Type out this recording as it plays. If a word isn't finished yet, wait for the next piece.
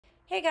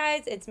Hey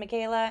guys, it's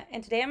Michaela,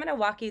 and today I'm going to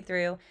walk you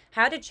through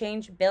how to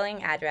change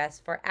billing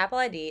address for Apple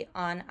ID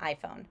on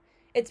iPhone.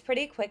 It's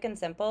pretty quick and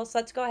simple, so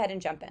let's go ahead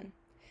and jump in.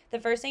 The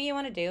first thing you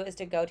want to do is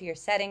to go to your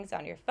settings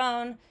on your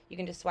phone. You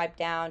can just swipe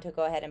down to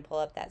go ahead and pull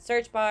up that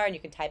search bar, and you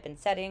can type in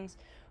settings.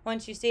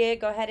 Once you see it,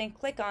 go ahead and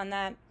click on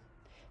that.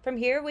 From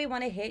here, we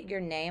want to hit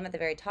your name at the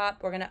very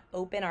top. We're going to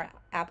open our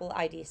Apple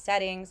ID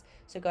settings,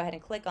 so go ahead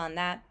and click on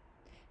that.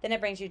 Then it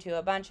brings you to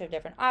a bunch of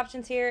different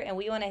options here, and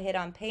we want to hit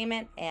on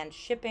payment and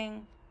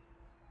shipping.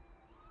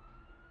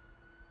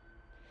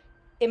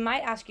 It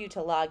might ask you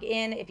to log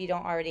in if you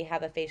don't already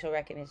have a facial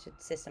recognition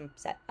system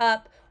set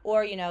up,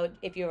 or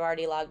if you've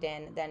already logged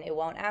in, then it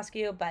won't ask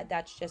you, but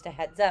that's just a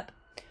heads up.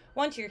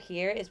 Once you're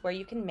here is where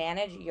you can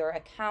manage your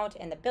account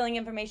and the billing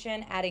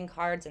information, adding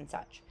cards and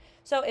such.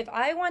 So if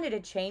I wanted to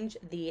change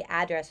the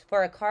address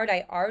for a card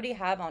I already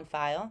have on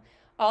file,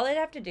 all I'd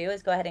have to do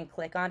is go ahead and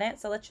click on it.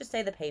 So let's just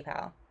say the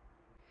PayPal.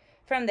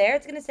 From there,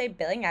 it's going to say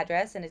billing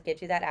address, and it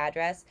gives you that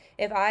address.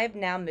 If I've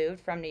now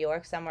moved from New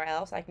York somewhere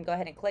else, I can go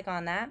ahead and click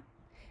on that.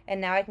 And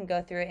now I can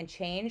go through and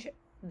change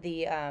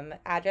the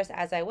address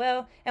as I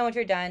will. And once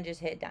you're done,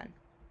 just hit done.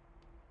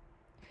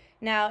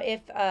 Now,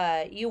 if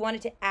you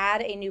wanted to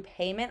add a new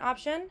payment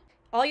option,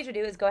 all you have to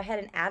do is go ahead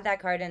and add that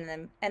card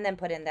in and then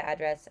put in the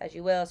address as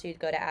you will. So you'd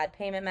go to add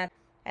payment method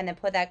and then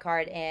put that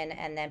card in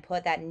and then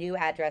put that new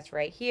address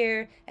right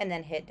here and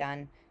then hit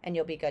done and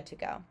you'll be good to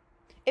go.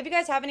 If you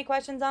guys have any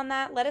questions on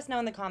that, let us know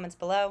in the comments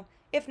below.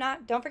 If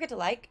not, don't forget to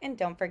like and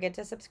don't forget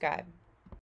to subscribe.